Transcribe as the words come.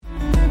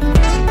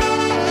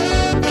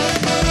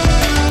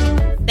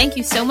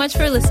you so much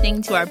for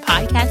listening to our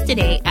podcast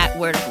today at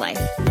Word of Life.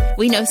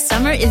 We know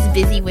summer is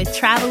busy with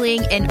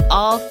traveling and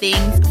all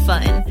things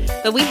fun,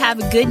 but we have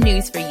good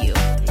news for you.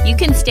 You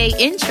can stay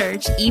in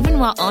church even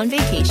while on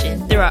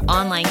vacation through our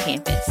online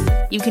campus.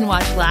 You can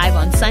watch live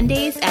on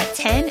Sundays at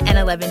 10 and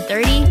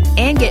 11:30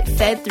 and get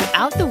fed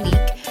throughout the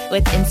week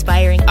with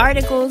inspiring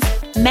articles,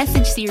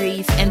 message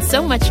series, and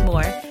so much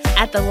more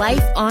at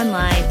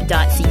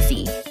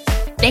thelifeonline.cc.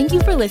 Thank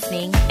you for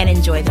listening and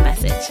enjoy the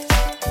message.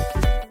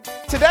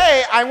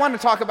 Today, I want to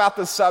talk about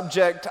the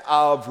subject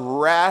of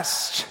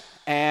rest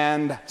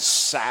and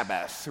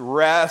Sabbath.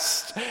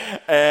 Rest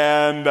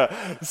and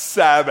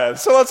Sabbath.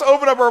 So let's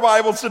open up our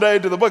Bibles today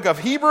to the book of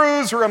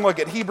Hebrews. We're going to look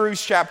at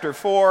Hebrews chapter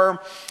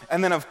 4.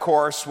 And then, of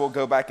course, we'll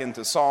go back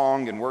into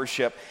song and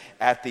worship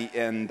at the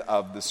end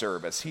of the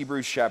service.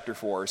 Hebrews chapter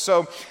 4.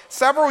 So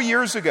several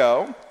years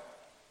ago,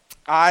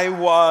 I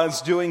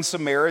was doing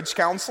some marriage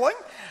counseling.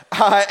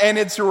 And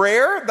it's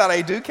rare that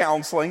I do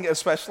counseling,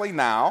 especially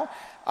now.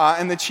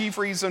 And the chief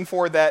reason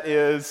for that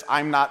is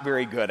I'm not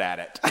very good at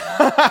it.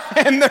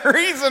 And the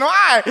reason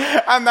why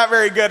I'm not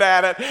very good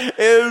at it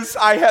is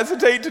I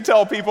hesitate to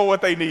tell people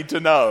what they need to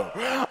know.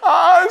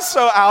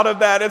 So out of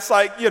that, it's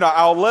like,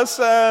 I'll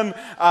listen.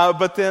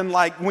 But then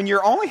like when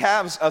you only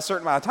have a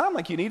certain amount of time,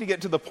 like you need to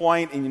get to the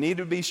point and you need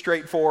to be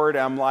straightforward.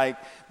 I'm like,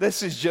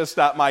 this is just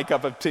not my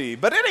cup of tea.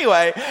 But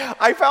anyway,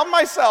 I found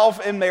myself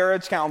in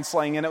marriage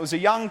counseling, and it was a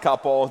young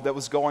couple that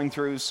was going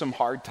through some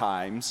hard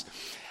times.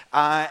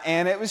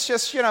 And it was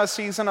just, a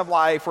season of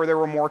life where there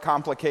were more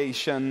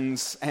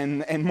complications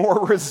and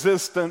more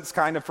resistance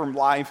kind of from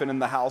life and in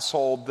the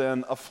household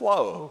than a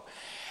flow.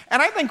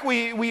 And I think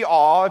we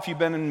all, if you've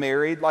been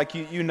married, like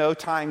you know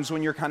times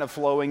when you're kind of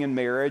flowing in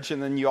marriage,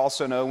 and then you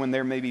also know when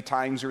there may be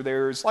times where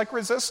there's like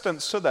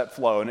resistance to that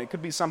flow. And it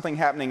could be something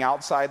happening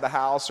outside the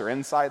house or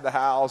inside the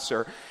house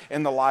or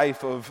in the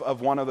life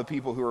of one of the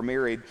people who are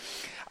married.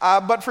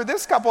 But for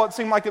this couple, it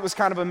seemed like it was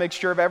kind of a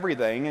mixture of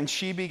everything. And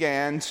she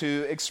began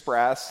to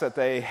express that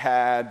they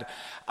had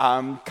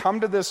come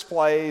to this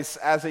place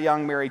as a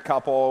young married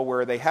couple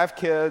where they have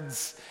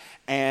kids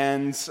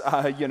and,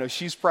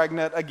 she's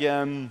pregnant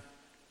again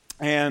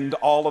and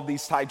all of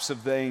these types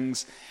of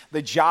things.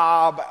 The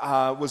job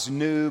was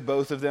new.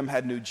 Both of them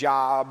had new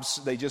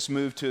jobs. They just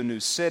moved to a new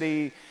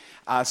city.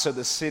 So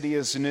the city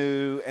is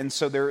new. And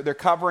so they're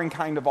covering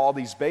kind of all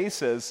these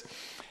bases.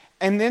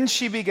 And then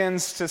she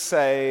begins to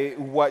say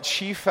what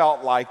she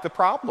felt like the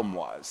problem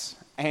was.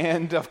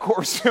 And of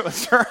course, it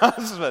was her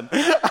husband.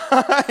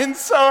 And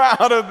so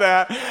out of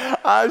that,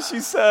 she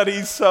said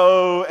he's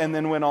so, and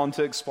then went on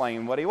to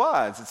explain what he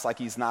was. It's like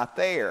he's not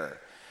there.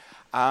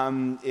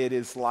 It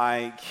is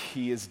like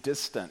he is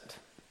distant.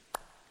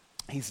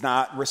 He's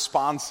not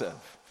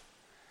responsive.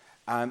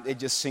 It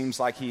just seems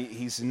like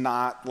he's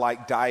not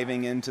like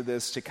diving into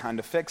this to kind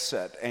of fix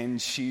it.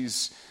 And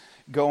she's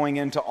going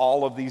into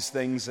all of these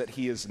things that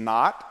he is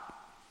not,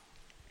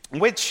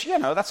 which,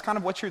 that's kind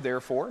of what you're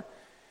there for.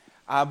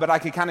 But I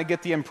could kind of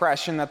get the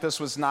impression that this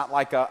was not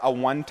like a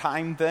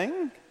one-time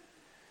thing,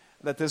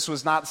 that this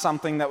was not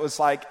something that was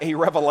like a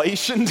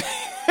revelation to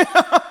him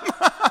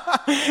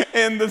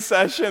in the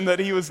session that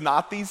he was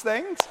not these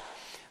things,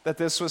 that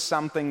this was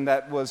something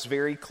that was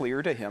very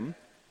clear to him.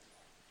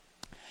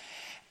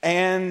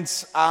 And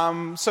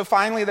so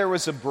finally there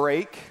was a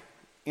break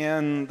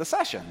in the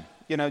session.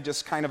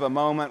 Just kind of a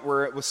moment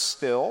where it was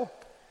still.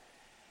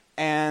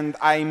 And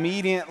I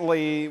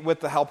immediately,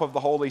 with the help of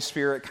the Holy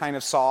Spirit, kind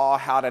of saw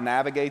how to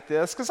navigate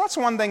this. Because that's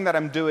one thing that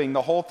I'm doing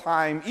the whole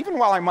time, even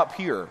while I'm up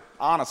here,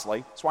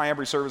 honestly. That's why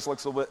every service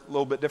looks a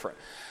little bit different.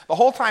 The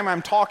whole time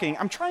I'm talking,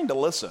 I'm trying to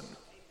listen.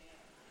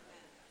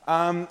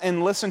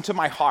 And listen to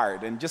my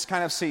heart and just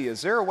kind of see,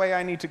 is there a way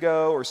I need to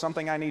go or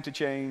something I need to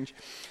change?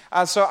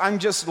 So I'm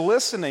just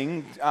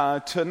listening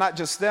to not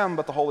just them,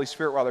 but the Holy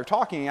Spirit while they're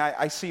talking.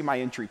 I see my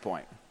entry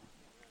point.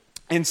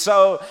 And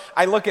so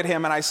I look at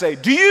him and I say,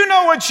 do you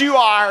know what you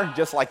are?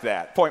 Just like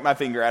that. Point my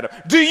finger at him.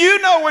 Do you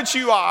know what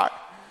you are?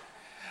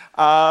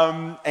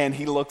 And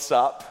he looks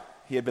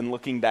up. He had been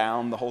looking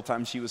down the whole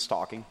time she was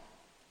talking.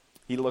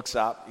 He looks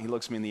up. He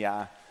looks me in the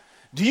eye.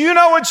 Do you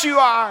know what you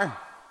are?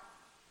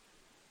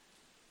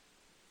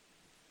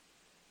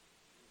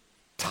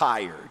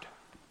 Tired.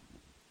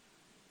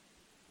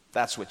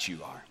 That's what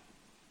you are.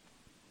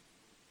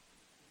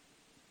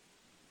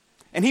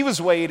 And he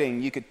was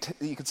waiting. You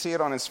could see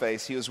it on his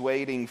face. He was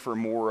waiting for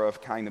more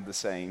of kind of the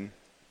same.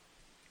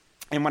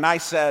 And when I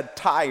said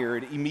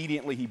tired,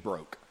 immediately he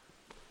broke.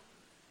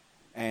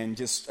 And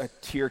just a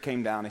tear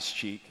came down his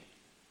cheek.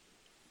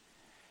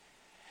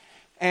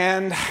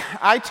 And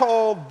I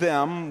told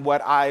them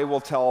what I will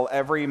tell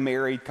every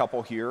married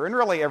couple here, and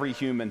really every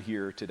human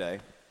here today.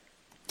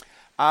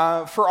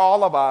 For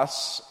all of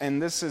us,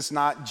 and this is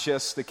not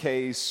just the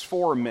case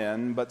for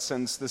men, but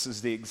since this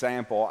is the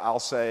example, I'll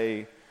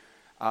say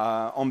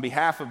on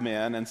behalf of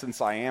men, and since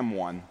I am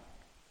one,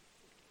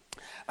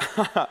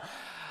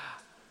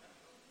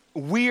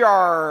 we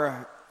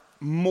are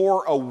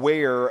more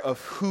aware of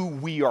who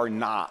we are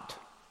not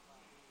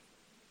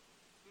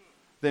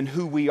than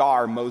who we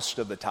are most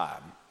of the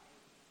time.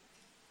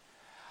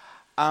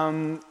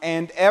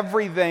 And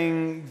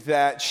everything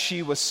that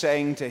she was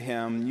saying to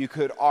him, you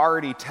could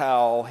already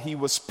tell he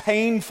was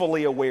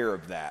painfully aware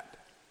of that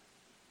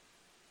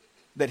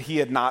he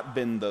had not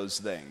been those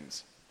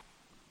things.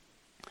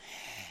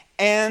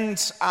 And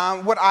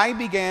what I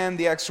began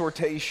the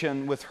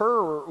exhortation with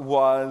her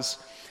was,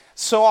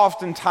 so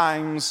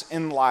oftentimes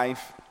in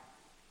life,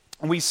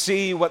 we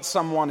see what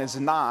someone is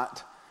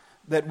not,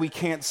 that we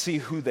can't see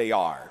who they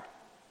are.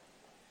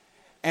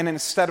 And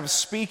instead of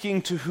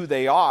speaking to who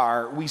they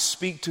are, we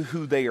speak to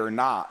who they are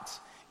not,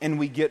 and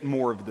we get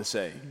more of the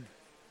same.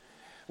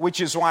 Which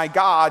is why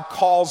God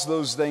calls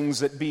those things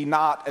that be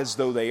not as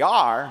though they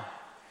are.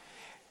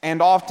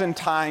 And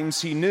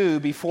oftentimes he knew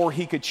before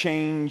he could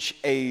change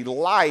a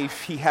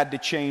life, he had to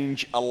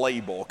change a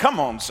label. Come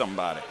on,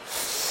 somebody.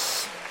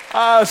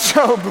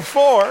 So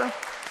before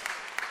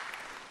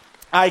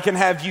I can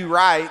have you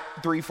write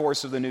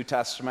 3/4 of the New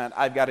Testament,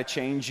 I've got to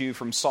change you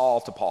from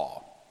Saul to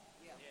Paul.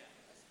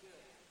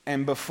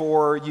 And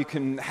before you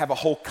can have a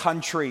whole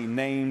country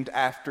named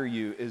after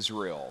you,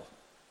 Israel,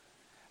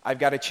 I've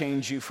got to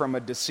change you from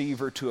a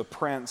deceiver to a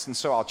prince, and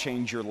so I'll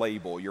change your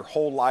label. Your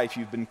whole life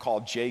you've been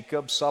called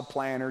Jacob,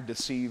 supplanter,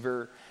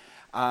 deceiver.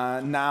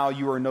 Now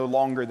you are no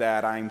longer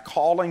that. I'm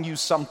calling you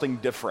something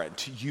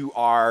different. You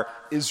are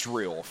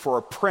Israel. For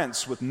a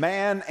prince with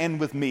man and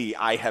with me,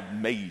 I have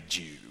made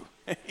you.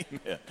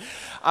 Amen.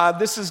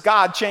 This is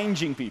God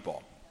changing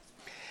people.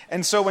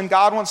 And so when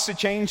God wants to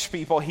change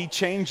people, he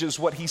changes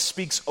what he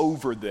speaks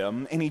over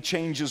them, and he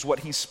changes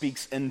what he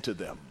speaks into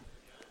them.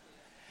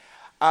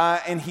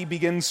 And he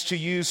begins to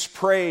use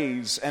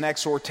praise and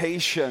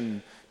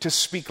exhortation to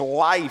speak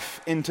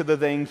life into the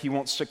thing he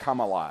wants to come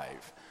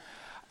alive.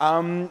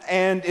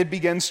 And it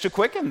begins to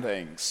quicken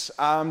things.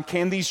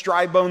 Can these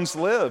dry bones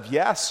live?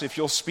 Yes, if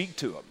you'll speak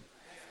to them.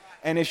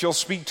 And if you'll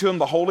speak to them,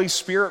 the Holy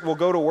Spirit will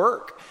go to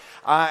work.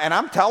 And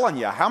I'm telling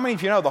you, how many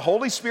of you know the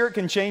Holy Spirit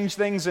can change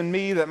things in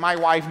me that my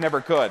wife never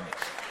could?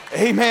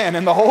 Amen.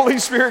 And the Holy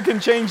Spirit can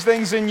change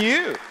things in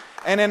you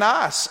and in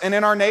us and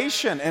in our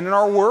nation and in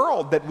our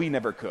world that we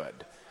never could.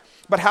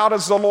 But how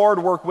does the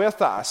Lord work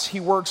with us? He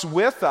works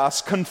with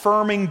us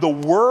confirming the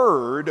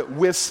word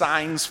with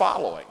signs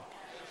following.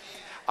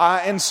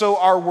 And so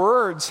our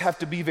words have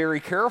to be very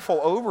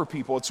careful over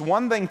people. It's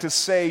one thing to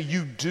say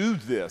you do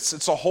this.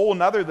 It's a whole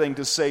nother thing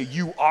to say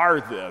you are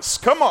this.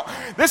 Come on.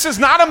 This is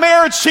not a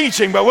marriage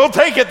teaching, but we'll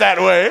take it that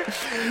way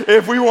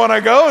if we want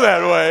to go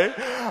that way.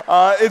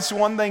 It's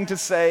one thing to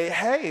say,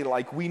 hey,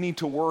 like we need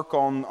to work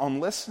on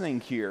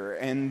listening here.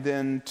 And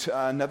then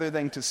another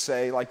thing to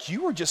say, like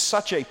you are just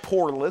such a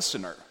poor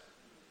listener.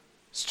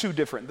 It's two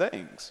different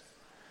things.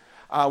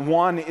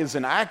 One is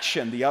an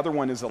action. The other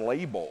one is a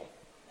label.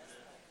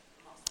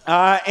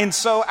 And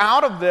so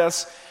out of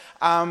this,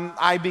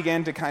 I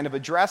began to kind of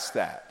address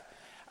that.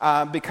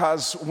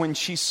 Because when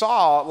she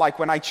saw, like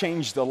when I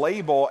changed the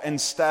label,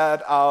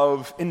 instead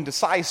of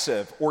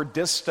indecisive or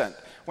distant,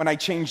 when I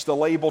changed the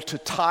label to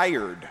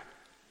tired,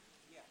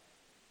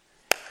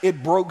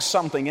 it broke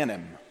something in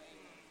him.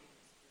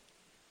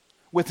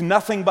 With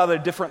nothing but a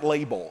different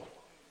label.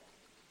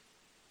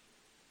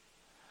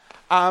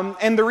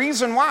 And the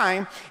reason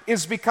why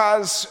is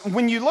because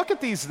when you look at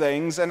these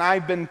things, and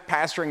I've been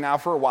pastoring now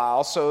for a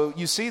while, so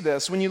you see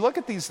this, when you look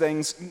at these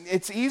things,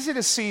 it's easy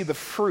to see the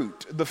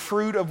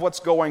fruit of what's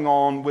going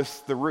on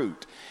with the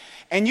root.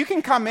 And you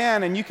can come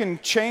in and you can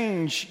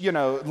change,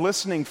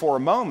 listening for a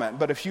moment,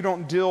 but if you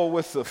don't deal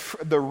with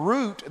the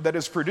root that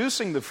is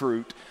producing the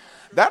fruit,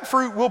 that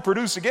fruit will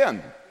produce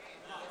again.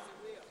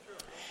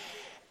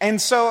 And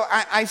so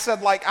I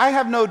said, I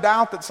have no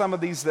doubt that some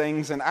of these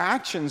things and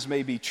actions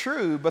may be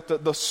true, but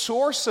the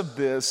source of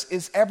this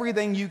is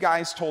everything you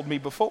guys told me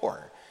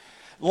before.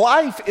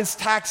 Life is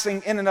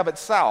taxing in and of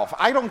itself.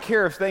 I don't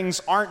care if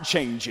things aren't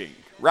changing,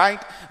 right?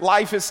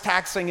 Life is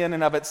taxing in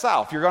and of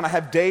itself. You're going to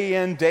have day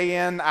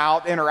in,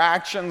 out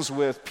interactions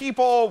with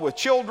people, with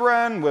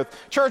children, with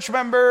church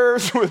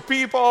members, with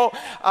people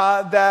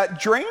that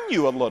drain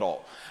you a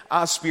little,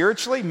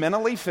 spiritually,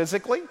 mentally,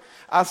 physically.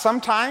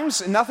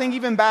 Sometimes nothing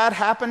even bad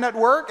happened at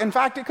work. In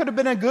fact, it could have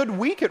been a good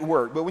week at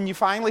work. But when you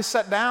finally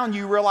sit down,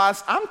 you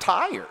realize, I'm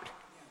tired.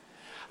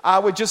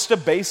 With just a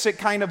basic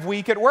kind of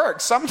week at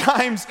work.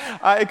 Sometimes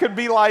it could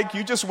be like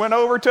you just went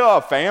over to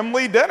a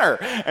family dinner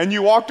and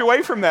you walked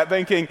away from that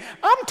thinking,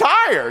 I'm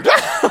tired.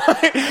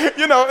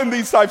 And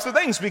these types of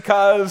things.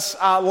 Because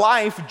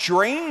life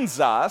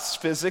drains us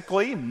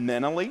physically,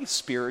 mentally,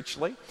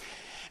 spiritually.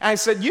 And I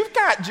said, you've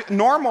got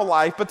normal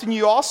life, but then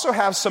you also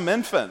have some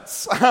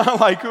infants,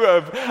 who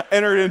have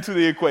entered into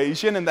the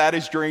equation, and that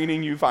is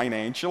draining you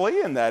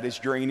financially, and that is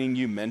draining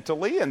you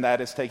mentally, and that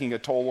is taking a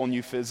toll on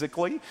you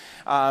physically,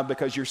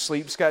 because your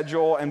sleep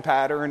schedule and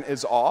pattern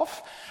is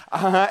off,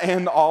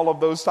 and all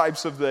of those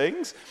types of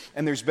things.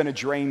 And there's been a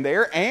drain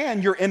there,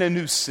 and you're in a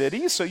new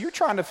city, so you're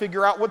trying to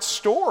figure out what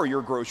store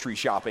you're grocery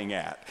shopping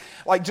at.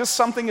 Just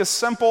something as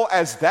simple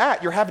as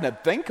that, you're having to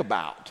think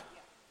about.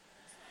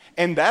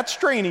 And that's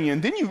draining you.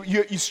 And then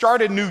you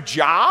started new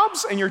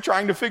jobs and you're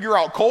trying to figure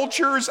out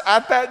cultures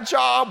at that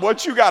job,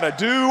 what you got to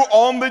do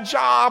on the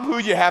job, who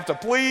you have to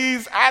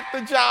please at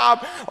the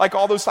job, like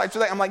all those types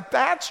of things. I'm like,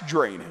 that's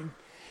draining.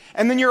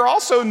 And then you're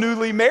also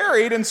newly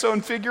married, and so in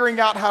figuring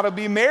out how to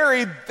be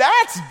married,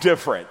 that's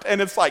different.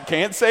 And it's like,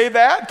 can't say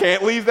that,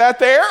 can't leave that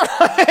there,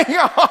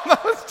 all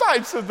those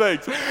types of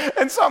things.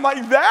 And so I'm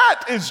like,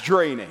 that is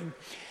draining.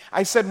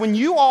 I said, when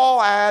you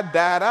all add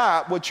that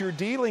up, what you're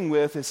dealing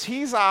with is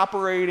he's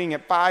operating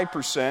at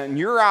 5% and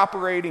you're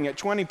operating at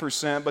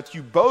 20%, but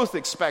you both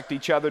expect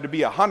each other to be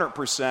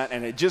 100%,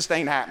 and it just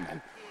ain't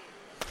happening.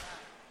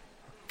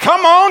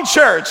 Come on,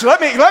 church, let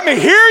me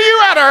hear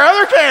you at our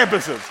other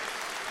campuses.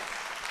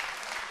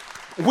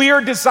 We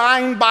are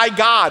designed by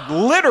God.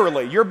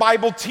 Literally, your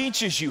Bible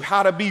teaches you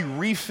how to be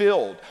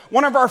refilled.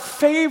 One of our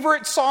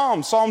favorite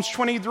Psalms, Psalms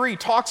 23,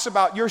 talks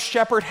about your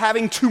shepherd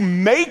having to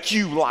make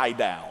you lie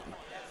down.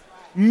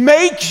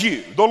 Make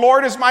you. The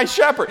Lord is my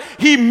shepherd.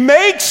 He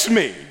makes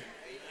me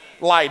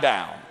lie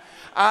down.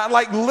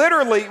 Like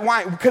literally,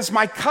 why? Because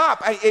my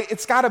cup,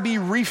 it's got to be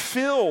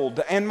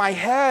refilled, and my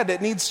head,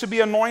 it needs to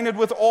be anointed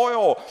with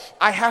oil.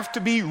 I have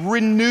to be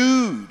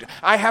renewed.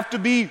 I have to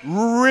be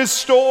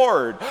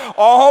restored.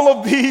 All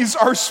of these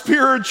are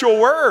spiritual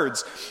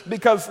words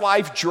because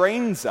life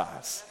drains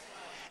us.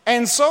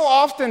 And so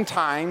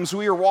oftentimes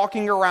we are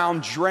walking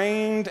around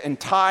drained and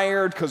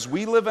tired because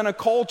we live in a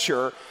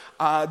culture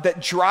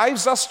that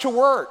drives us to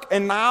work.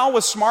 And now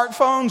with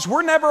smartphones,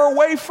 we're never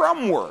away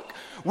from work.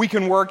 We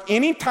can work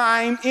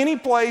anytime, any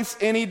place,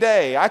 any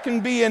day. I can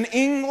be in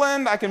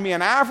England, I can be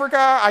in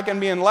Africa, I can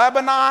be in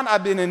Lebanon,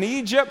 I've been in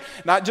Egypt,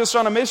 not just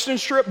on a mission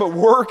trip, but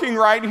working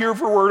right here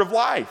for Word of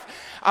Life.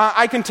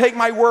 I can take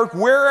my work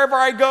wherever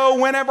I go,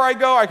 whenever I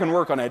go. I can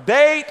work on a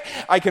date.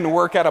 I can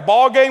work at a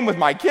ball game with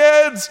my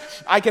kids.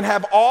 I can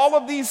have all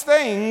of these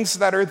things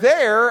that are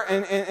there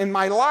in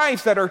my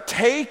life that are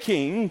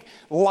taking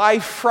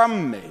life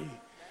from me,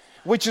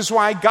 which is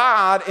why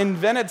God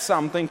invented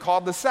something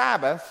called the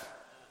Sabbath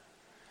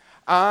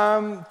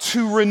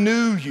to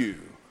renew you.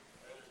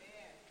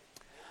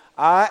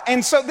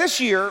 And so this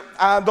year,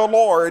 the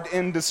Lord,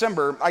 in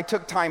December, I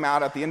took time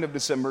out at the end of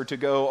December to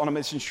go on a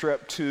mission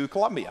trip to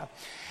Colombia.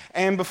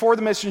 And before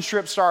the mission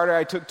trip started,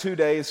 I took 2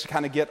 days to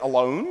kind of get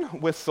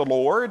alone with the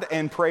Lord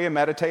and pray and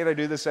meditate. I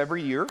do this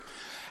every year.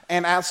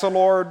 And ask the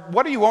Lord,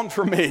 what do you want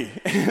from me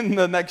in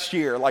the next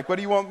year? Like, what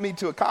do you want me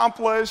to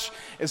accomplish?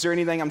 Is there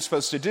anything I'm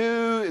supposed to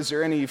do? Is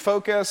there any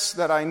focus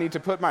that I need to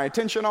put my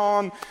attention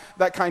on?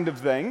 That kind of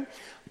thing.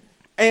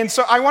 And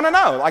so I want to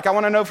know, I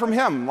want to know from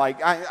him.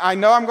 I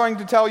know I'm going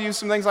to tell you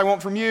some things I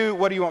want from you.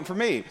 What do you want from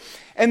me?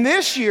 And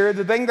this year,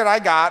 the thing that I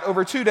got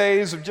over 2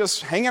 days of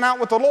just hanging out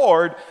with the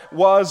Lord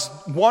was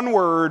one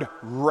word: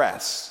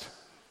 rest.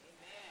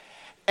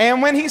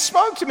 And when he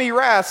spoke to me,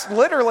 rest,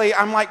 literally,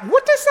 I'm like,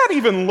 what does that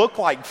even look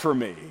like for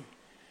me?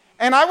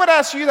 And I would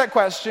ask you that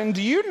question.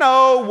 Do you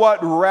know what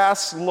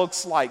rest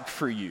looks like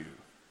for you?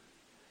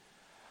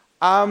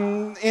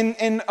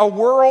 In a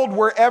world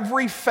where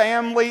every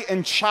family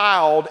and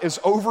child is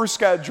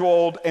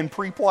overscheduled and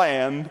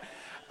pre-planned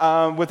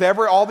with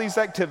all these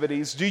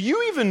activities, do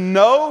you even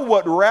know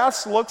what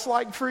rest looks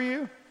like for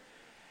you?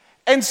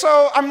 And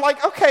so I'm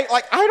like, okay,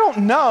 I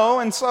don't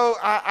know. And so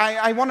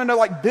I want to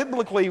know,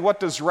 biblically, what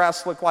does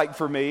rest look like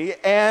for me?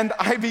 And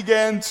I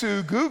began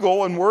to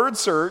Google and word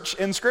search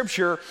in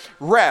Scripture,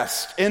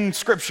 rest in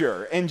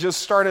Scripture, and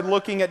just started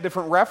looking at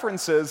different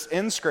references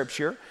in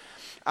Scripture.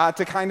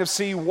 To kind of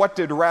see what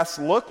did rest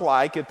look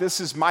like. If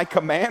this is my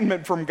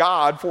commandment from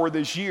God for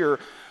this year,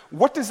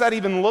 what does that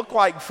even look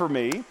like for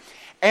me?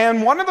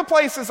 And one of the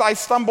places I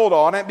stumbled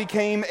on, it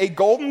became a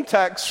golden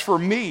text for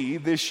me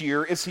this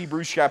year, is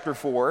Hebrews chapter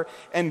 4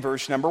 and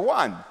verse number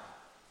 1.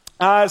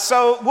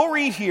 So we'll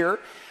read here,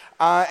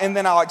 and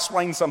then I'll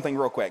explain something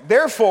real quick.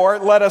 Therefore,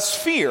 let us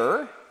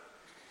fear,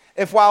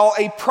 if while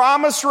a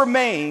promise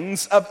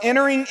remains of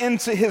entering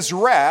into his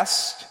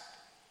rest,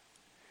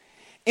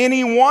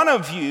 any one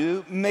of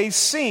you may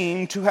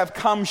seem to have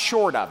come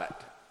short of it.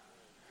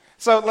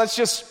 So let's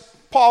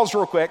just pause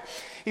real quick.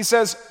 He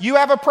says, you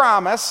have a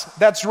promise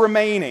that's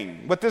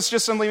remaining. What this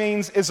just simply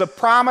means is a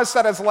promise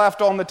that is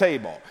left on the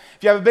table.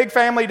 If you have a big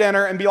family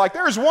dinner and be like,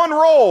 there's one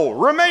roll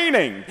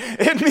remaining,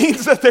 it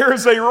means that there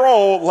is a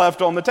roll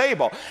left on the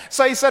table.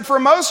 So he said,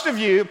 for most of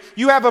you,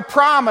 you have a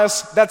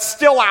promise that's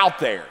still out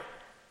there.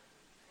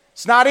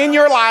 It's not in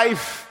your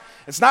life.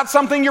 It's not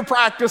something you're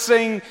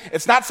practicing.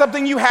 It's not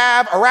something you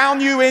have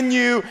around you, in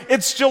you.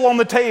 It's still on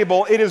the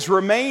table. It is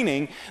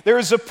remaining. There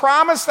is a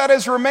promise that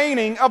is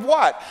remaining of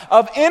what?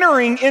 Of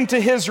entering into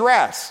his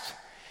rest.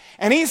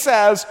 And he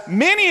says,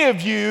 many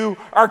of you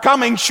are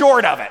coming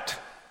short of it.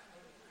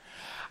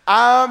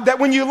 That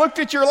when you looked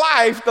at your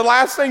life, the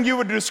last thing you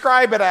would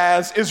describe it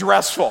as is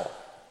restful.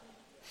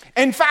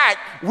 In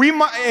fact,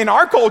 in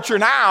our culture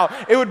now,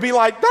 it would be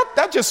like,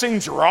 that just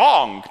seems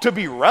wrong to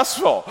be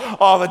restful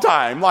all the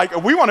time. Like,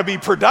 we want to be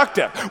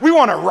productive. We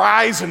want to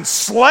rise and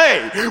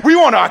slay. We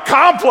want to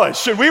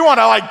accomplish, and we want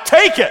to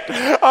take it,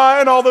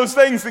 and all those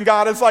things. And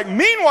God is like,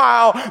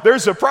 meanwhile,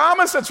 there's a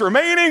promise that's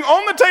remaining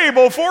on the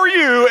table for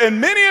you,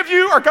 and many of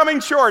you are coming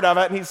short of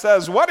it. And he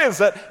says, what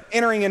is it?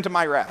 Entering into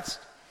my rest.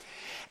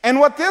 And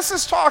what this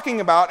is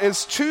talking about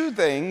is two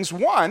things.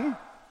 One,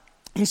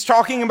 he's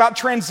talking about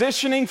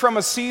transitioning from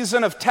a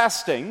season of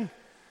testing,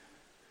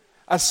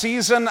 a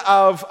season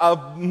of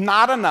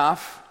not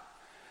enough,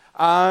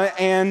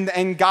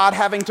 and God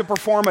having to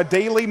perform a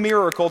daily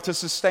miracle to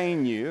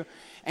sustain you,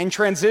 and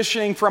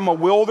transitioning from a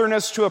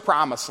wilderness to a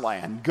promised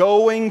land,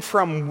 going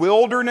from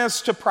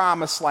wilderness to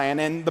promised land.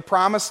 And the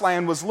promised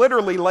land was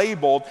literally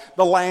labeled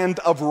the land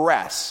of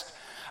rest.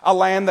 A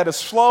land that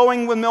is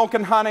flowing with milk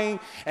and honey,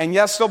 and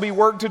yes, there'll be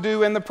work to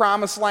do in the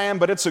promised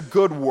land, but it's a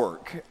good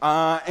work,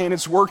 and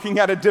it's working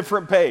at a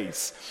different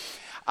pace.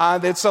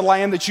 It's a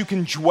land that you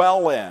can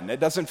dwell in. It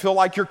doesn't feel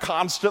like you're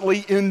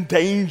constantly in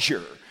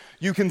danger.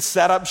 You can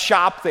set up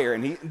shop there,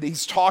 and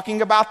he's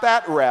talking about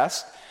that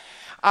rest.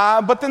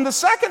 But then the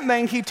second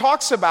thing he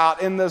talks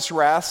about in this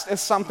rest is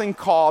something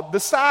called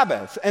the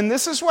Sabbath, and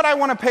this is what I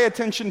want to pay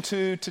attention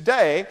to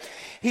today.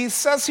 He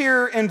says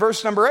here in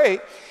verse number 8,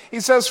 he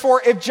says,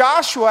 for if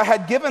Joshua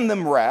had given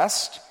them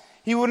rest,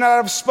 he would not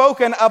have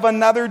spoken of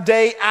another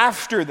day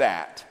after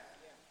that.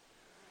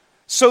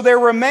 So there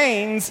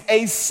remains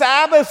a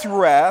Sabbath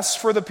rest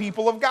for the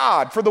people of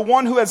God. For the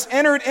one who has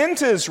entered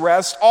into his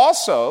rest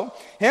also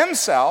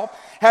himself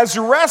has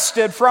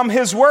rested from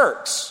his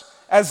works,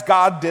 as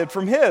God did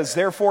from his.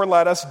 Therefore,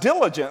 let us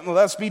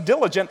be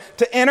diligent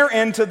to enter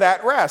into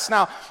that rest.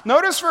 Now,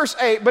 notice verse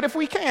 8, but if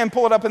we can,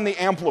 pull it up in the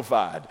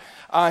Amplified.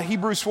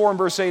 Hebrews 4 and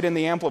verse 8 in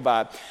the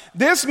Amplified.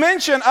 This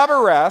mention of a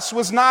rest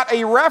was not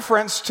a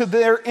reference to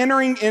their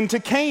entering into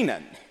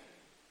Canaan.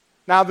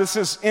 Now, this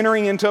is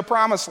entering into a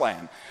promised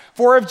land.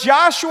 For if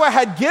Joshua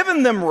had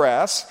given them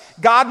rest,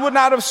 God would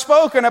not have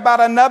spoken about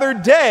another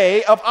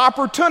day of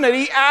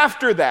opportunity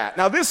after that.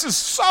 Now, this is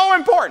so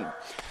important.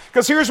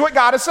 Because here's what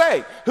God is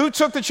saying. Who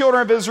took the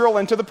children of Israel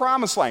into the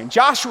promised land?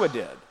 Joshua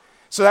did.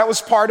 So that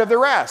was part of the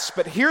rest.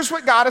 But here's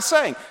what God is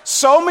saying.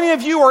 So many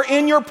of you are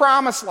in your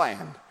promised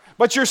land,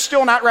 but you're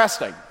still not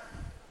resting.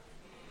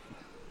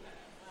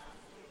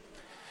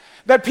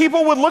 That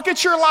people would look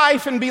at your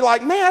life and be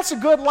like, man, that's a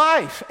good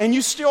life, and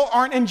you still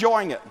aren't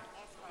enjoying it.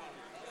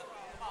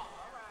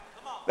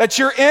 That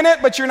you're in it,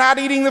 but you're not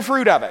eating the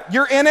fruit of it.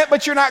 You're in it,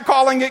 but you're not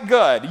calling it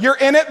good. You're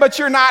in it, but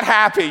you're not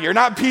happy. You're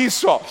not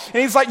peaceful.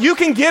 And he's like, you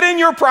can get in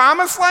your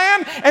promised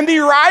land and be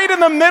right in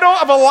the middle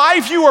of a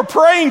life you were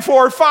praying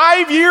for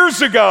 5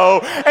 years ago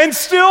and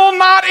still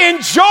not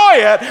enjoy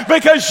it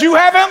because you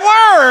haven't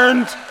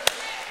learned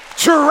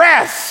to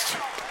rest.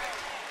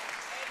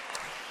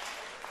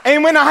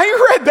 And when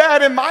I read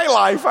that in my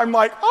life, I'm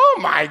like, oh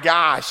my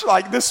gosh,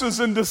 this was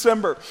in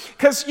December.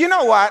 Because you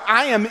know what?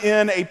 I am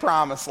in a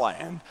promised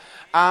land.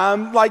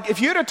 If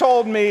you'd have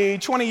told me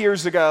 20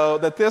 years ago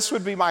that this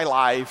would be my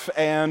life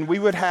and we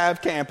would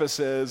have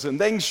campuses and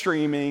things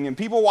streaming and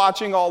people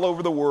watching all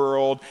over the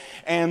world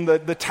and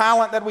the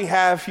talent that we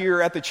have here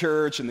at the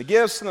church and the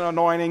gifts and the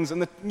anointings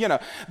and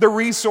the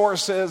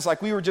resources,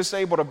 we were just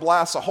able to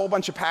bless a whole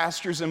bunch of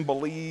pastors in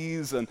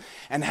Belize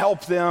and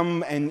help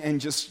them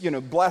and just,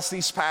 bless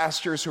these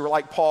pastors who are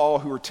like Paul,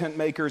 who are tent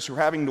makers, who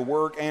are having to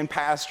work and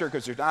pastor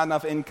because there's not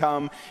enough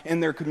income in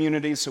their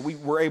communities. So we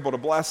were able to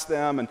bless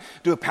them and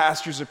do a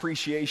pastor's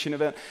appreciation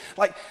event.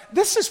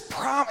 This is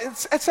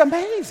it's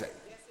amazing.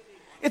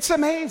 It's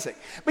amazing.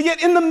 But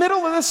yet in the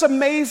middle of this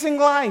amazing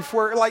life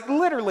where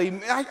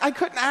literally I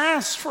couldn't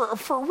ask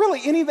for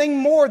really anything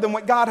more than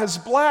what God has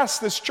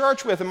blessed this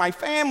church with and my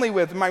family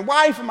with and my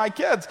wife and my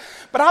kids.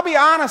 But I'll be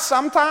honest,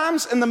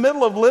 sometimes in the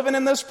middle of living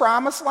in this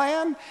promised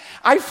land,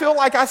 I feel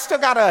like I still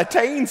got to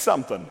attain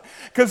something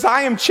because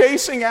I am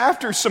chasing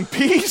after some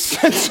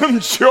peace and some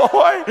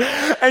joy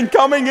and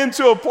coming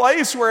into a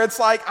place where it's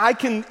like I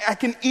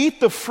can eat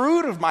the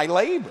fruit of my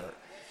labor.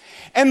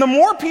 And the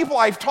more people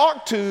I've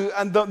talked to,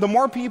 and the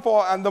more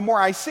people, and the more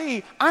I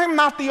see, I'm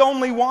not the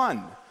only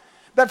one.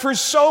 That for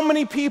so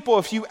many people,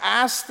 if you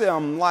ask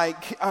them,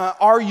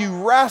 are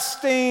you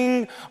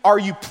resting? Are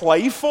you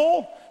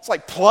playful? It's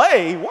like,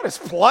 play? What is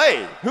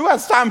play? Who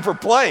has time for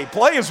play?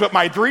 Play is what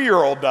my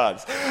 3-year-old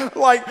does.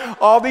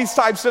 All these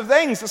types of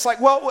things. It's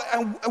like, well,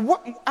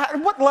 at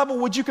what level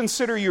would you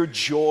consider your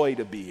joy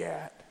to be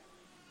at?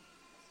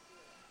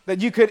 That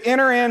you could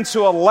enter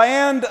into a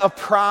land of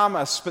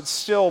promise but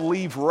still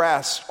leave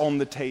rest on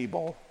the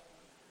table.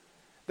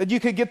 That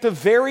you could get the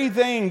very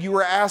thing you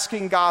were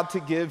asking God to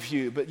give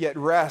you, but yet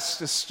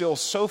rest is still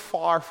so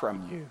far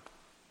from you.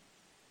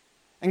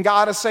 And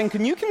God is saying,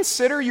 can you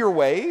consider your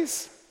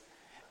ways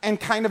and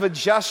kind of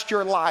adjust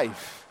your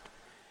life?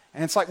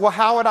 And it's like, well,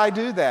 how would I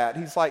do that?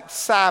 He's like,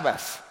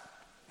 Sabbath.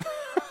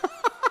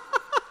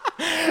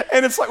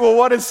 And it's like, well,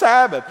 what is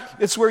Sabbath?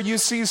 It's where you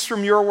cease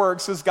from your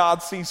works as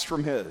God ceased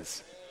from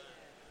his.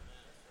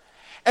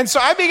 And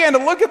so I began to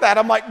look at that.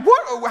 I'm like,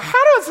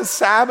 how does the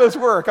Sabbath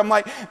work? I'm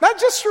like, not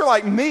just for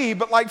like me,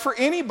 but like for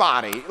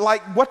anybody.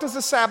 Like, what does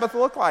the Sabbath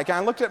look like? And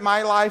I looked at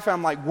my life, and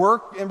I'm like,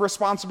 work and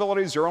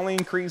responsibilities are only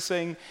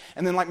increasing.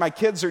 And then like my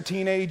kids are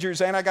teenagers,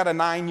 and I got a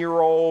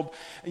 9-year-old,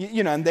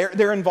 and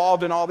they're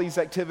involved in all these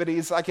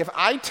activities. Like if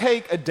I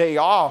take a day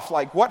off,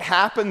 like what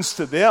happens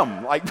to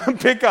them? Like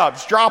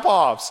pickups,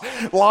 drop-offs,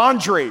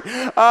 laundry,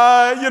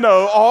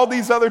 all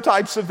these other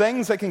types of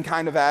things that can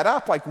kind of add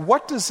up. Like,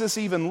 what does this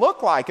even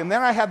look like? And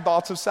then I had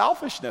thoughts of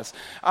selfishness.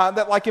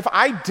 That like if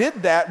I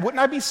did that, wouldn't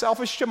I be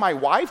selfish to my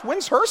wife?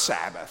 When's her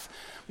Sabbath?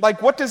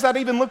 Like, what does that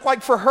even look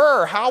like for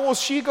her? How will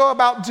she go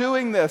about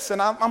doing this?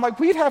 And I'm like,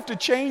 we'd have to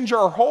change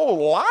our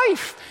whole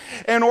life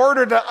in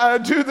order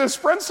to do this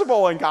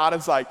principle. And God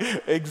is like,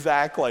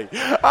 exactly.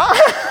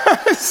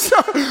 So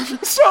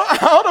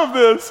out of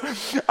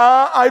this,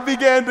 I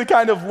began to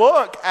kind of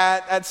look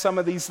at some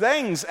of these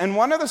things. And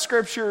one of the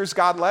scriptures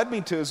God led me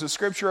to is a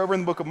scripture over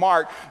in the book of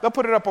Mark. They'll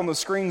put it up on the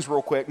screens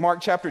real quick. Mark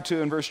chapter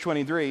 2 and verse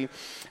 23.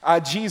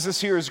 Jesus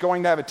here is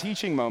going to have a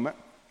teaching moment.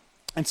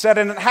 And said,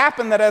 and it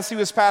happened that as he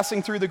was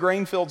passing through the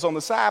grain fields on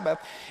the Sabbath,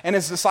 and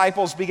his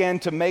disciples began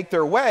to make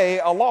their way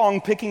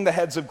along picking the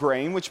heads of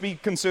grain, which be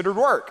considered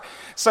work.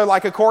 So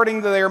like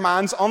according to their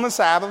minds, on the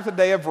Sabbath, a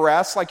day of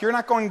rest, like you're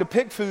not going to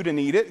pick food and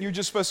eat it, you're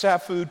just supposed to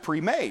have food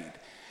pre-made.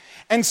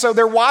 And so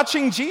they're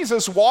watching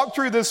Jesus walk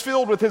through this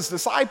field with his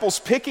disciples,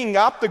 picking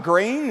up the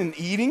grain and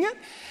eating it.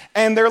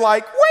 And they're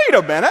like, wait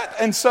a minute.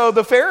 And so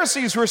the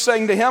Pharisees were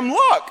saying to him,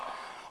 look,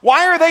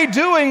 why are they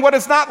doing what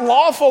is not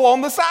lawful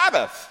on the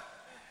Sabbath?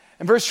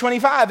 In verse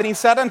 25, and he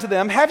said unto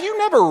them, have you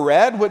never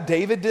read what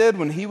David did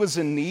when he was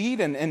in need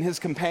and his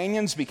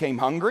companions became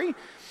hungry?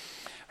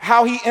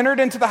 How he entered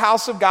into the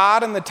house of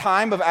God in the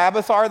time of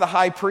Abiathar the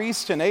high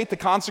priest and ate the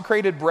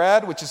consecrated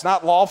bread, which is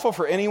not lawful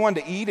for anyone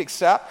to eat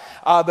except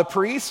the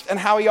priest, and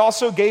how he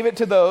also gave it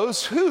to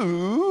those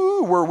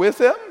who were with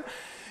him.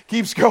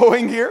 Keeps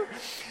going here.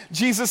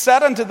 Jesus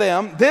said unto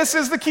them, this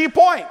is the key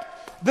point.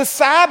 The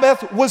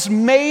Sabbath was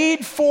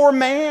made for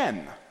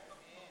man,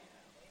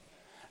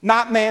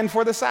 not man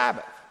for the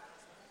Sabbath.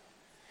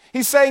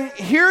 He's saying,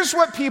 here's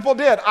what people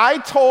did. I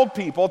told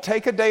people,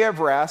 take a day of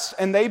rest,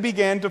 and they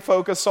began to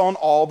focus on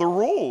all the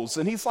rules.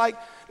 And he's like,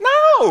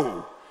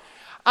 no.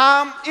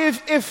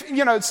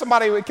 If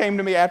somebody came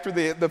to me after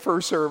the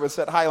first service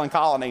at Highland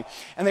Colony,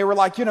 and they were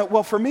like,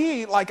 well, for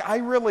me, like, I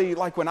really,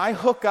 like, when I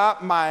hook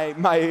up my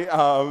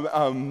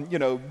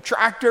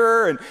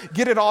tractor and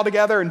get it all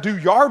together and do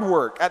yard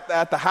work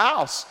at the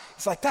house,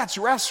 it's like, that's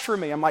rest for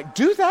me. I'm like,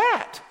 do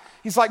that.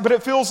 He's like, but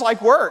it feels like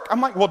work.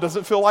 I'm like, well, does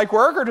it feel like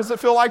work or does it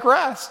feel like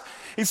rest?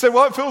 He said,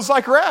 well, it feels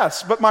like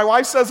rest, but my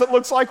wife says it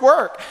looks like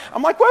work.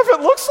 I'm like, well, if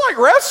it looks like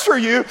rest for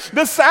you,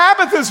 the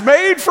Sabbath is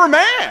made for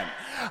man.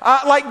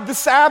 Like the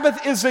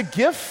Sabbath is a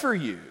gift for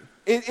you.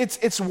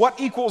 It's what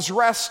equals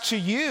rest to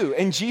you.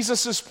 And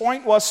Jesus'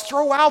 point was,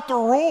 throw out the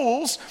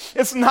rules.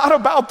 It's not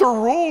about the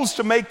rules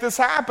to make this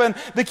happen.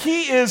 The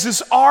key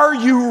is are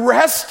you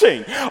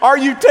resting? Are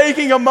you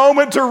taking a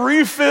moment to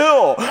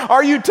refill?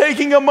 Are you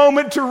taking a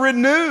moment to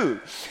renew?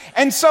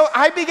 And so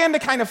I began to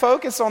kind of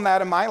focus on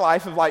that in my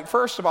life of like,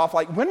 first of all,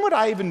 like when would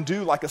I even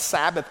do like a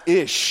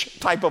Sabbath-ish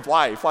type of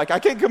life? Like I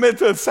can't commit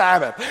to a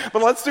Sabbath,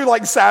 but let's do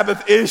like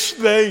Sabbath-ish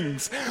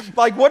things.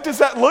 Like what does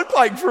that look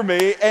like for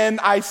me?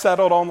 And I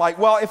settled on like,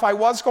 well, if I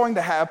was going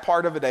to have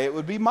part of a day, it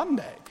would be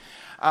Monday.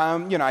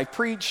 I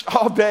preached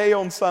all day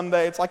on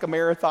Sunday. It's like a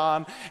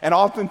marathon. And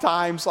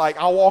oftentimes, like,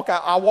 I'll walk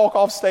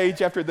off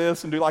stage after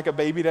this and do like a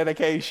baby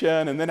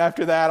dedication. And then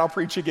after that, I'll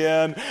preach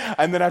again.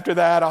 And then after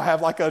that, I'll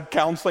have like a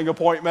counseling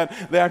appointment.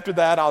 Then after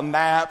that, I'll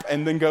nap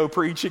and then go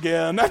preach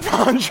again at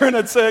Conjuring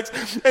at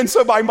 6. And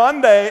so by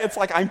Monday, it's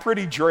like I'm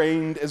pretty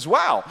drained as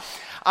well.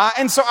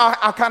 And so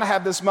I'll kind of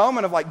have this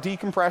moment of like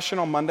decompression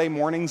on Monday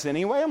mornings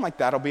anyway. I'm like,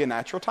 that'll be a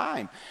natural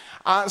time.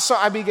 So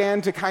I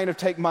began to kind of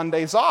take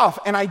Mondays off,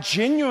 and I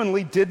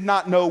genuinely did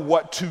not know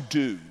what to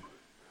do.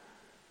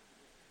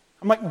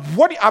 I'm like,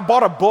 I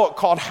bought a book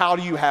called How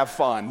Do You Have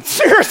Fun?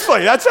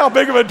 Seriously, that's how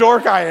big of a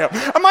dork I am.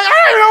 I'm like, I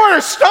don't even know where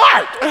to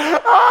start.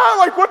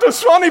 Like, what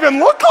does fun even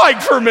look like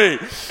for me?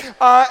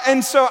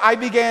 And so I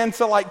began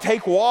to like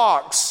take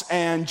walks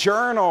and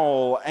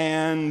journal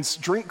and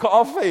drink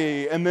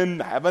coffee and then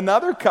have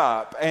another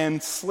cup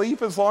and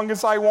sleep as long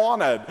as I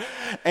wanted.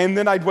 And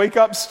then I'd wake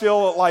up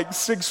still at like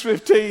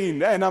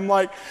 6:15 and I'm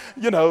like,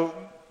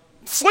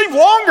 sleep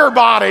longer,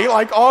 body,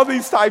 like all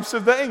these types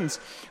of things.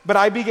 But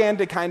I began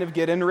to kind of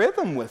get in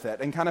rhythm with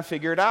it and kind of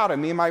figure it out.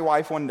 And me and my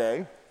wife one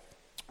day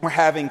were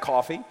having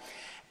coffee.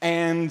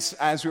 And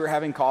as we were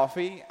having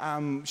coffee,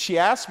 she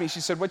asked me, she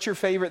said, what's your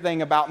favorite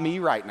thing about me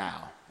right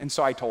now? And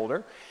so I told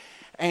her.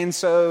 And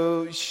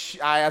so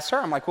I asked her,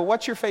 I'm like, well,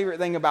 what's your favorite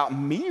thing about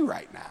me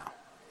right now?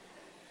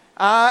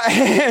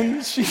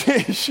 And she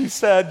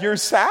said, your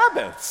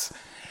Sabbaths.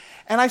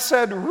 And I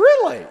said,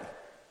 really?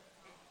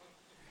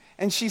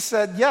 And she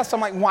said, yes.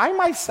 I'm like, why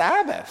my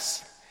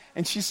Sabbaths?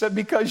 And she said,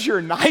 because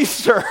you're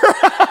nicer. And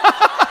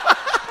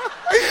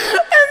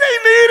they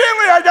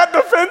Immediately I got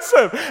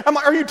defensive. I'm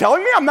like, are you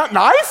telling me I'm not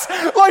nice?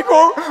 Like,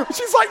 well,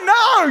 she's like,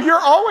 no, you're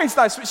always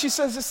nice. But she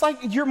says, it's like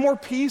you're more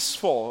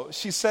peaceful.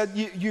 She said,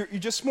 you're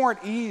just more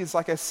at ease.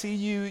 Like I see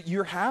you,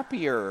 you're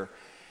happier.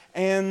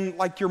 And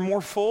like you're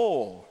more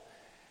full.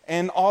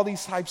 And all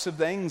these types of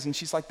things. And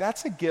she's like,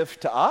 that's a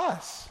gift to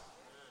us.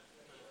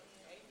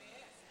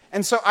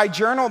 And so I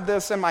journaled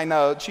this in my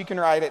notes. You can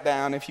write it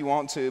down if you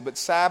want to. But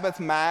Sabbath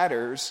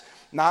matters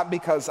not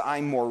because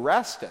I'm more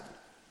rested.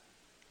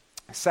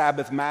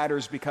 Sabbath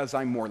matters because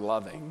I'm more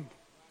loving.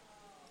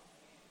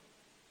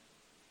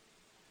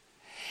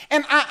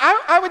 And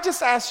I would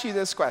just ask you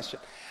this question.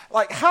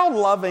 Like, how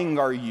loving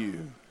are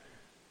you?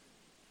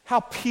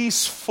 How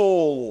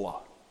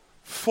peaceful,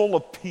 full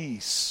of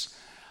peace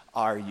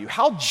are you?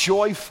 How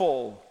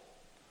joyful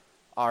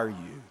are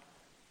you?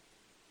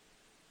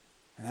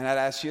 And then I'd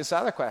ask you this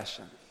other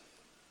question.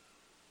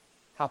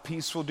 How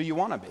peaceful do you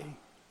want to be?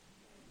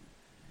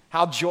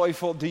 How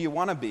joyful do you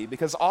want to be?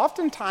 Because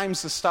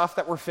oftentimes the stuff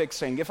that we're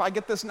fixing, if I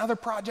get this another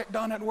project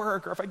done at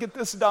work, or if I get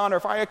this done, or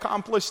if I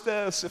accomplish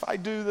this, if I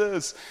do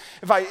this,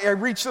 if I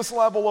reach this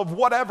level of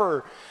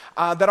whatever,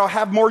 that I'll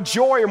have more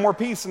joy or more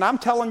peace. And I'm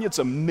telling you, it's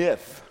a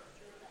myth.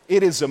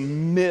 It is a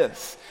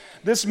myth.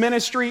 This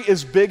ministry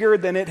is bigger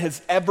than it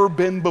has ever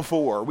been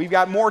before. We've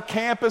got more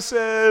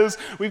campuses.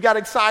 We've got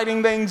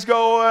exciting things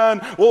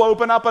going. We'll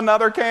open up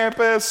another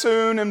campus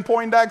soon in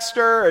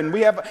Poindexter. And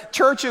we have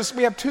churches.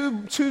 We have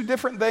two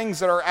different things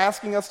that are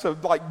asking us to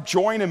like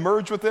join and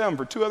merge with them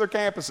for 2 other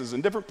campuses in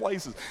different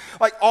places.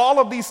 Like all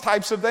of these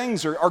types of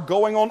things are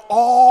going on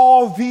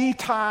all the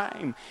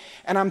time.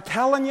 And I'm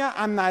telling you,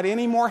 I'm not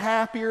any more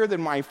happier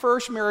than when I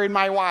first married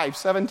my wife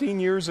 17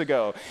 years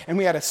ago. And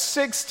we had a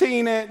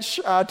 16-inch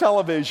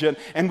television,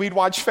 and we'd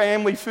watch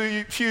Family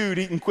Feud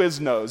eating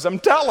Quiznos. I'm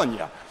telling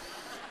you,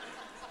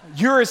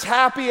 you're as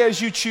happy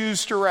as you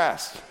choose to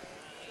rest.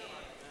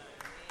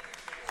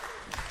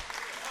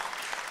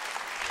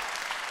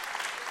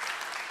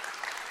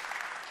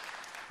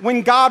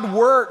 When God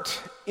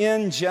worked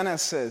in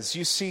Genesis,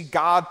 you see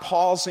God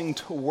pausing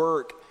to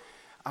work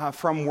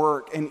from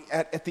work, and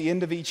at the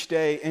end of each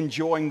day,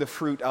 enjoying the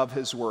fruit of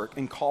his work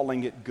and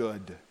calling it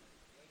good.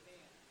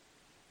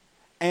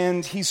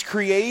 And he's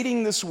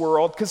creating this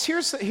world, because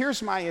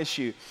here's my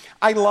issue.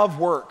 I love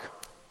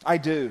work. I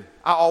do.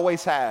 I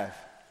always have.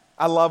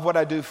 I love what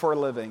I do for a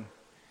living.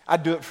 I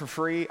do it for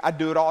free. I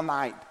do it all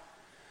night.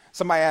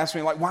 Somebody asked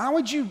me, like, why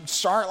would you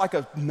start like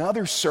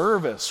another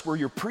service where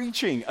you're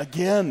preaching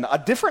again, a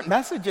different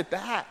message at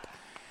that?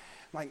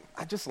 I'm like,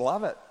 I just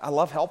love it. I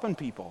love helping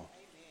people.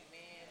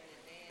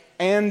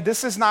 And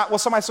this is not, well,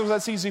 somebody says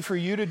that's easy for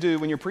you to do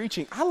when you're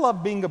preaching. I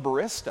love being a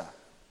barista.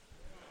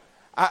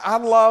 I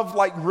love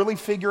like really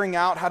figuring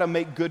out how to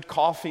make good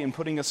coffee and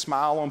putting a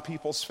smile on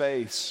people's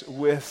face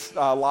with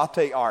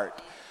latte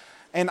art.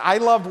 And I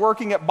loved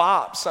working at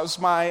Bops. That was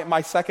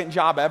my second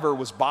job ever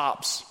was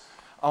Bops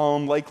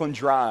on Lakeland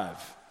Drive.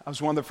 I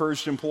was one of the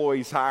first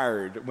employees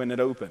hired when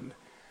it opened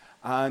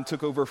and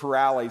took over for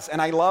rallies.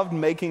 And I loved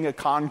making a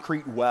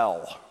concrete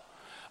well.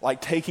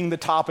 Like taking the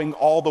topping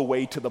all the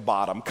way to the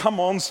bottom.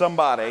 Come on,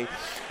 somebody.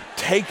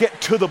 Take it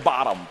to the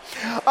bottom.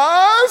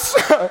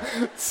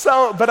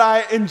 But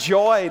I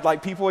enjoyed,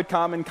 like people would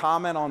come and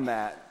comment on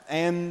that.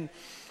 And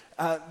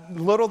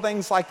little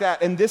things like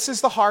that. And this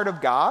is the heart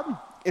of God,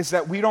 is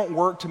that we don't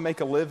work to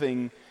make a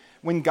living.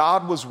 When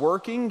God was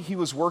working, he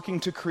was working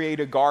to create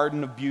a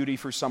garden of beauty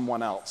for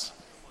someone else.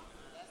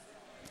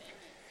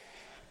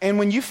 And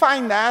when you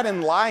find that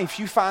in life,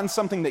 you find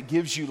something that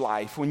gives you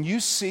life. When you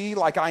see,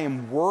 like, I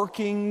am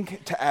working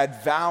to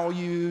add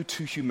value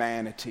to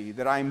humanity,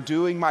 that I am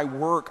doing my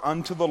work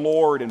unto the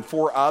Lord and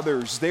for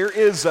others, there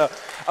is a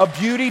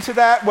beauty to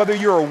that, whether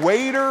you're a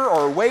waiter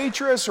or a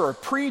waitress or a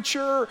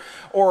preacher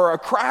or a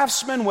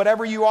craftsman,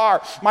 whatever you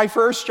are. My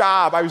first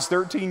job, I was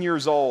 13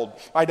 years old.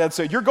 My dad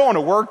said, "You're going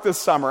to work this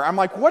summer." I'm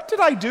like, "What did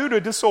I do to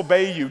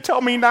disobey you?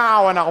 Tell me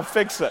now and I'll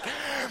fix it."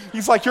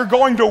 He's like, "You're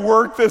going to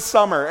work this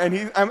summer."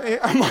 And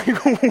I'm like,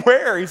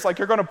 "Where?" He's like,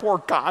 "You're going to pour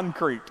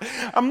concrete."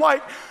 I'm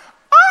like,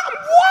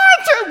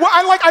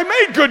 what? I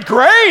made good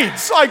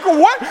grades. Like,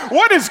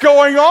 what is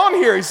going on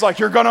here? He's like,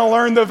 "You're going to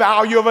learn the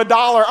value of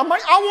 $1. I'm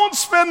like, "I won't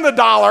spend the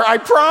 $1. I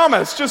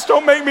promise. Just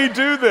don't make me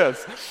do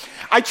this.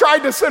 I tried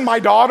to send my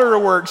daughter to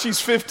work.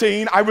 She's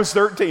 15. I was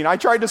 13.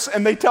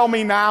 And they tell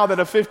me now that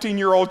a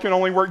 15-year-old can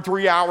only work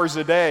 3 hours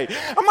a day.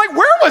 I'm like,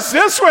 where was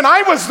this when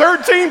I was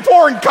 13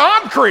 pouring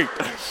concrete?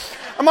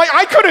 I'm like,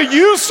 I could have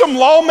used some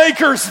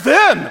lawmakers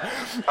then.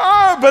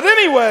 But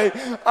anyway,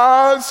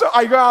 so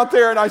I go out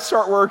there and I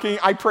start working.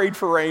 I prayed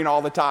for rain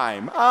all the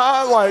time.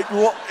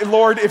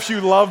 Lord, if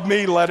you love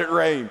me, let it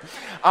rain.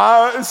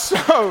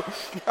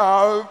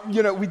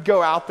 We'd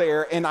go out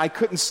there and I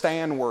couldn't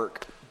stand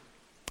work.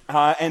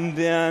 And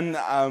then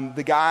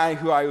the guy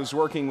who I was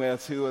working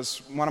with, who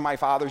was one of my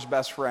father's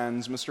best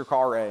friends, Mr.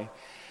 Carre,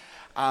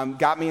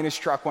 got me in his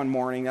truck one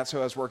morning. That's who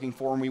I was working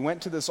for. And we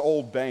went to this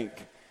old bank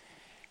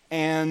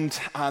and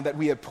that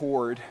we had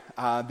poured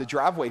the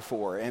driveway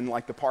for and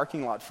like the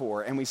parking lot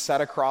for. And we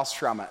sat across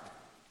from it.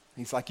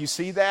 He's like, "You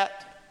see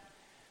that?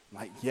 I'm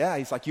like, yeah.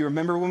 He's like, you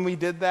remember when we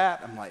did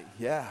that? I'm like,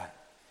 yeah.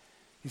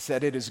 He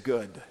said, it is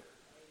good.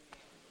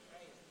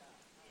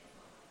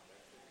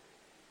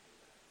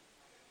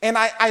 And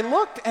I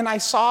looked and I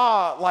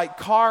saw like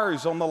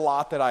cars on the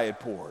lot that I had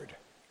poured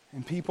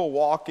and people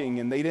walking,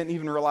 and they didn't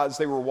even realize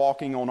they were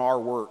walking on our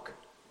work.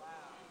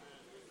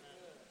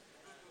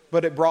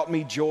 But it brought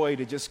me joy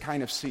to just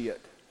kind of see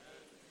it.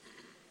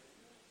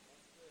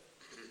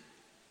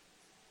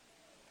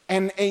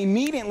 And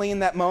immediately in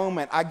that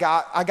moment, I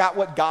got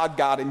what God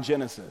got in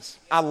Genesis.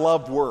 I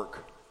loved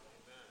work.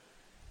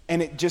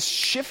 And it just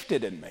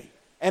shifted in me.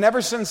 And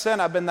ever since then,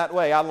 I've been that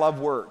way. I love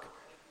work.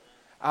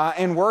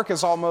 And work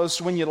is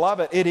almost, when you love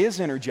it, it is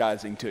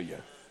energizing to you.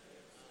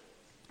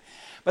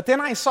 But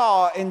then I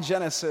saw in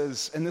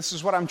Genesis, and this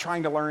is what I'm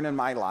trying to learn in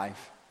my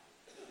life,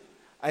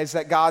 is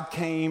that God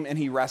came and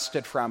he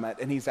rested from it,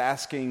 and he's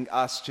asking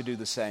us to do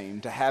the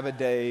same, to have a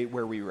day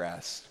where we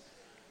rest.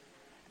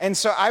 And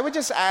so I would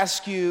just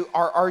ask you,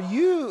 are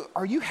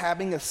you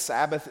having a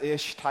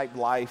Sabbath-ish type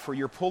life where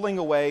you're pulling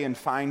away and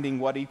finding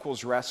what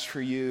equals rest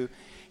for you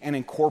and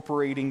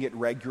incorporating it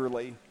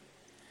regularly?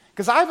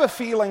 Because I have a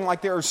feeling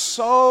like there are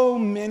so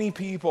many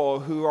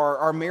people who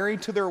are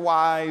married to their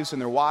wives,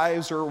 and their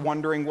wives are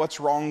wondering what's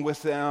wrong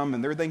with them,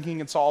 and they're thinking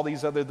it's all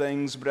these other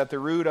things, but at the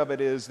root of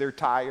it is they're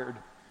tired.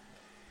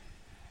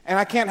 And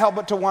I can't help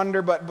but to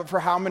wonder, but for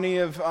how many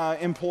of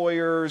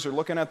employers are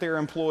looking at their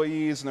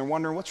employees and they're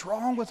wondering, what's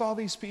wrong with all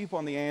these people?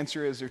 And the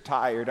answer is they're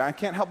tired. I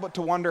can't help but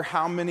to wonder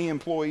how many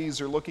employees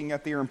are looking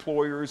at their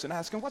employers and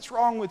asking, what's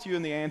wrong with you?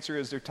 And the answer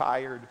is they're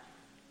tired.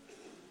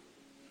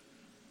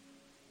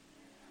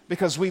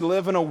 Because we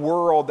live in a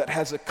world that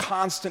has a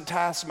constant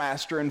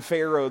taskmaster and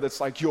Pharaoh that's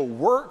like, you'll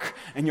work,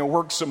 and you'll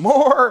work some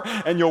more,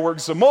 and you'll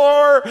work some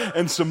more,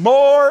 and some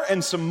more,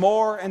 and some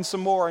more, and some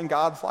more. And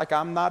God's like,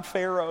 I'm not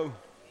Pharaoh.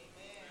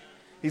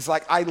 He's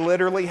like, I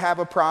literally have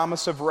a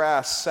promise of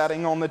rest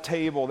setting on the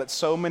table that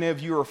so many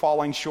of you are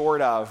falling short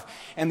of.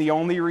 And the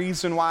only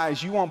reason why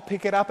is you won't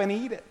pick it up and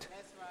eat it.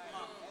 That's right.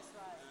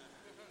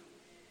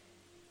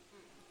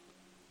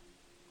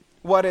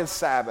 What is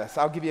Sabbath?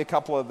 I'll give you a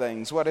couple of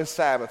things. What is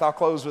Sabbath? I'll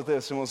close with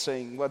this and we'll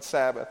sing. What's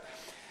Sabbath?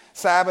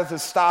 Sabbath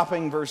is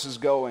stopping versus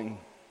going.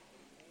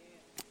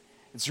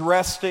 It's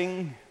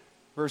resting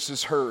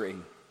versus hurry.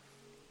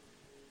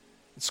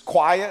 It's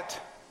quiet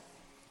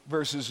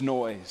versus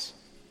noise.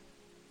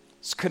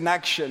 It's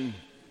connection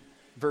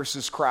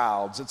versus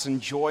crowds. It's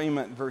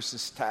enjoyment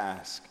versus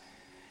task.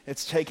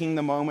 It's taking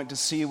the moment to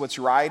see what's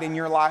right in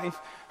your life.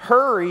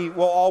 Hurry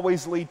will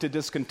always lead to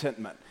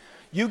discontentment.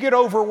 You get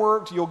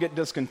overworked, you'll get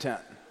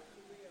discontent.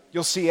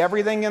 You'll see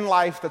everything in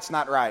life that's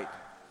not right.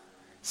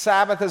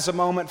 Sabbath is a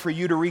moment for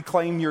you to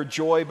reclaim your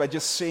joy by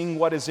just seeing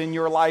what is in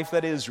your life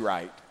that is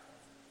right.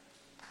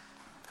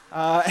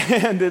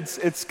 And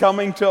it's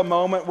coming to a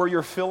moment where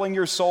you're filling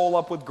your soul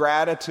up with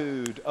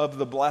gratitude of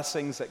the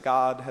blessings that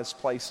God has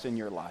placed in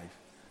your life.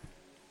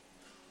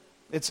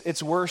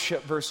 It's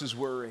worship versus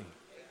worry.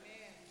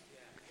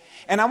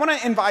 And I want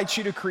to invite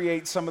you to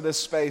create some of this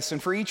space.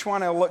 And for each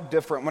one, it'll look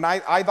different. When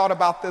I thought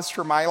about this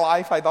for my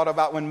life, I thought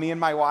about when me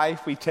and my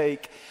wife, we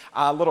take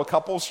little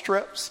couples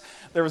trips.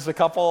 There was a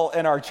couple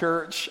in our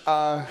church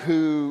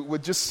who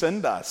would just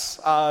send us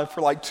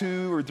for like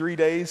 2 or 3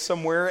 days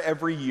somewhere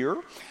every year.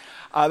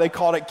 They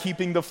called it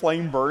keeping the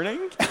flame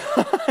burning.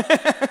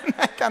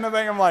 That kind of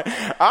thing. I'm like,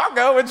 I'll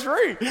go, it's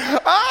free.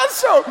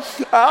 So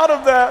out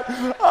of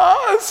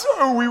that,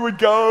 so we would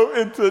go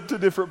into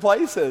different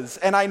places.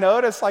 And I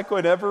noticed like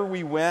whenever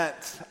we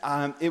went,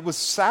 it was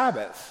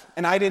Sabbath.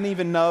 And I didn't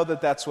even know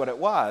that that's what it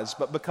was.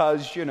 But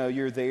because,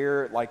 you're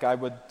there, like I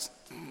would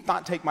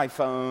not take my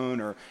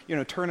phone or,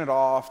 turn it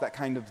off, that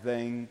kind of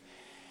thing.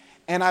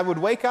 And I would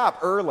wake up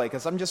early,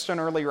 because I'm just an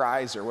early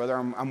riser, whether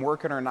I'm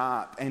working or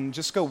not, and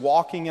just go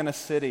walking in a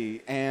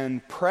city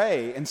and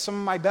pray. And some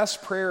of my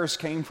best prayers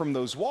came from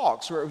those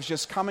walks, where it was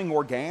just coming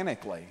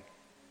organically.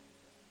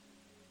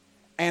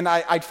 And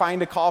I'd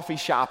find a coffee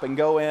shop and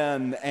go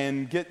in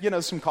and get,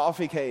 some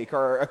coffee cake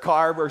or a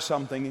carb or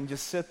something, and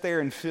just sit there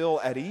and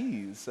feel at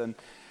ease. And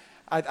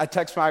I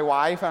text my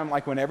wife, and I'm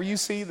like, whenever you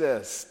see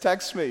this,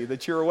 text me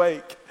that you're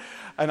awake,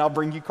 and I'll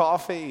bring you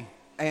coffee.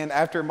 And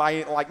after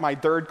my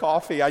third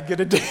coffee, I'd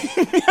get a ding.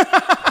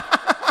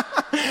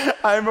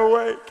 I'm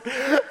awake.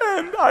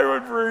 And I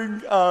would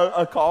bring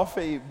a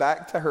coffee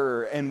back to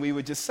her, and we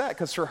would just sit.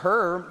 Because for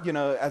her,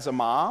 as a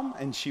mom,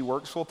 and she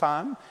works full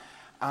time,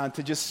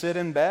 to just sit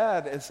in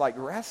bed is like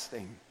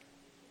resting.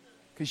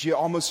 Because you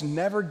almost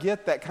never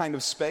get that kind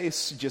of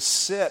space to just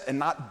sit and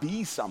not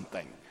be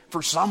something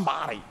for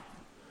somebody.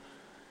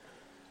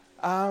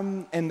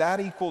 And that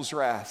equals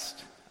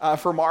rest.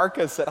 For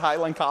Marcus at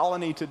Highland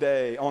Colony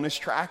today, on his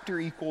tractor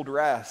equaled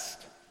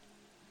rest.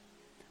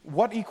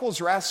 What equals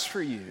rest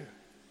for you?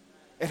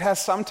 It has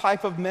some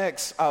type of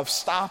mix of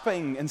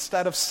stopping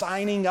instead of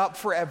signing up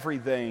for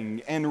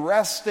everything, and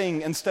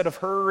resting instead of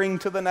hurrying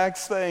to the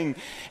next thing,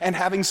 and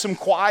having some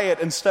quiet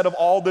instead of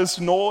all this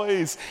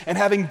noise, and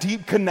having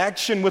deep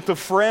connection with a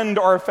friend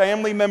or a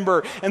family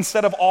member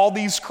instead of all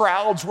these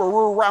crowds where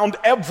we're around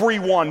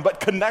everyone but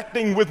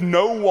connecting with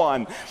no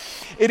one.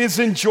 It is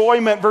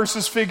enjoyment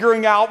versus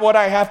figuring out what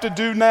I have to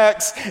do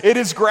next. It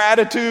is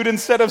gratitude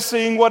instead of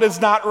seeing what is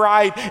not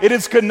right. It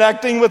is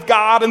connecting with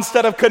God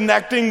instead of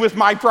connecting with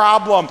my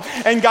problem.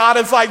 And God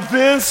is like,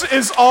 this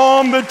is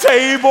on the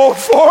table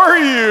for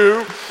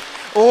you.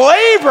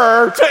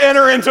 Labor to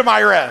enter into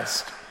my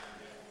rest.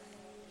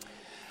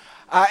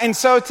 And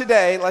so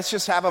today, let's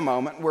just have a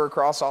moment where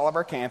across all of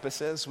our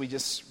campuses, we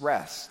just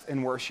rest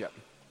and worship.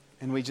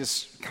 And we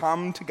just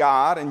come to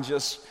God and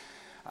just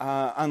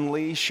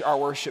unleash our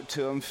worship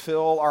to Him,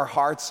 fill our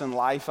hearts and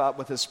life up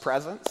with His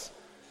presence.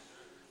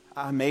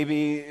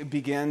 Maybe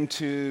begin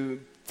to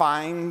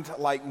find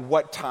like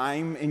what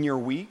time in your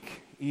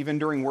week, even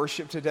during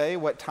worship today,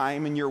 what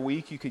time in your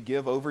week you could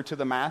give over to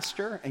the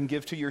Master and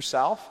give to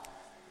yourself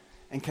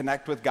and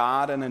connect with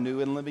God in a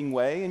new and living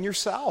way and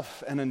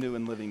yourself in a new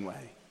and living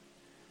way.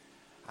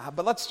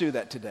 But let's do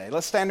that today.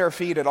 Let's stand to our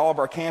feet at all of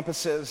our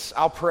campuses.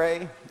 I'll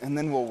pray, and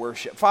then we'll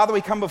worship. Father,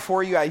 we come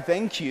before you. I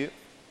thank you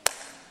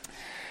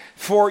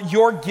for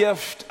your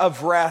gift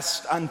of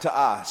rest unto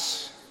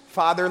us.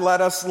 Father, let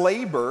us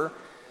labor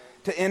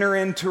to enter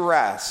into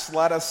rest.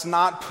 Let us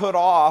not put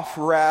off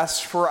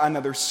rest for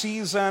another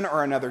season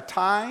or another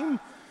time,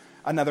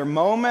 another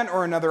moment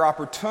or another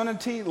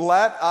opportunity.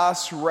 Let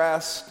us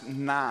rest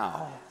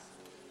now.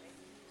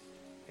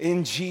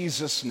 In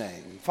Jesus'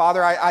 name.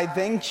 Father, I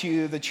thank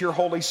you that your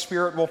Holy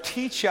Spirit will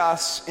teach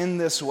us in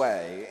this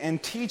way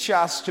and teach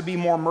us to be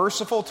more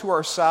merciful to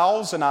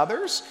ourselves and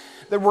others,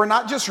 that we're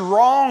not just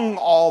wrong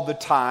all the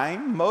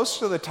time.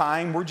 Most of the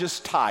time, we're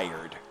just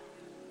tired.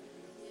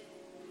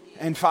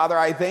 And Father,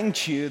 I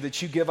thank you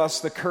that you give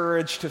us the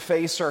courage to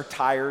face our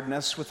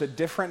tiredness with a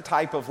different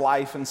type of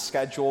life and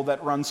schedule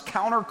that runs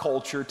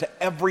counterculture to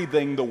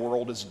everything the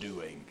world is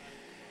doing.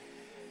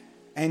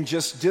 And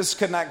just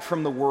disconnect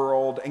from the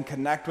world and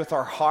connect with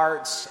our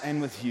hearts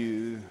and with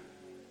you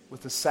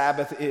with a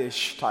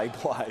Sabbath-ish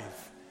type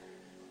life.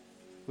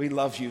 We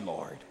love you,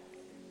 Lord.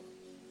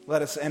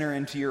 Let us enter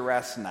into your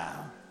rest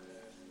now.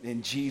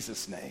 In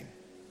Jesus' name,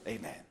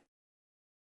 amen.